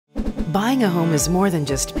Buying a home is more than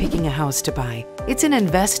just picking a house to buy. It's an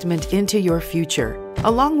investment into your future.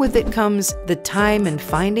 Along with it comes the time in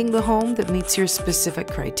finding the home that meets your specific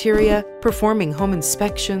criteria, performing home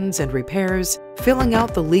inspections and repairs, filling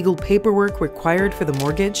out the legal paperwork required for the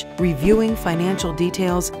mortgage, reviewing financial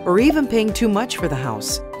details, or even paying too much for the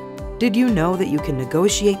house. Did you know that you can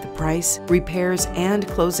negotiate the price, repairs, and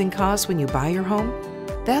closing costs when you buy your home?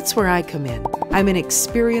 That's where I come in. I'm an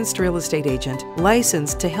experienced real estate agent,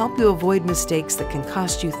 licensed to help you avoid mistakes that can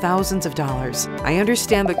cost you thousands of dollars. I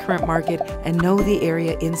understand the current market and know the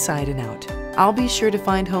area inside and out. I'll be sure to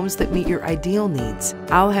find homes that meet your ideal needs.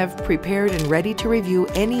 I'll have prepared and ready to review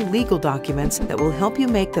any legal documents that will help you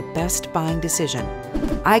make the best buying decision.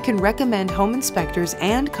 I can recommend home inspectors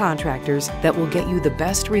and contractors that will get you the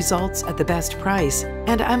best results at the best price.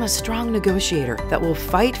 And I'm a strong negotiator that will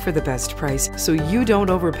fight for the best price so you don't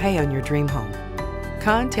overpay on your dream home.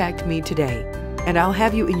 Contact me today, and I'll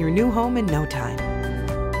have you in your new home in no time.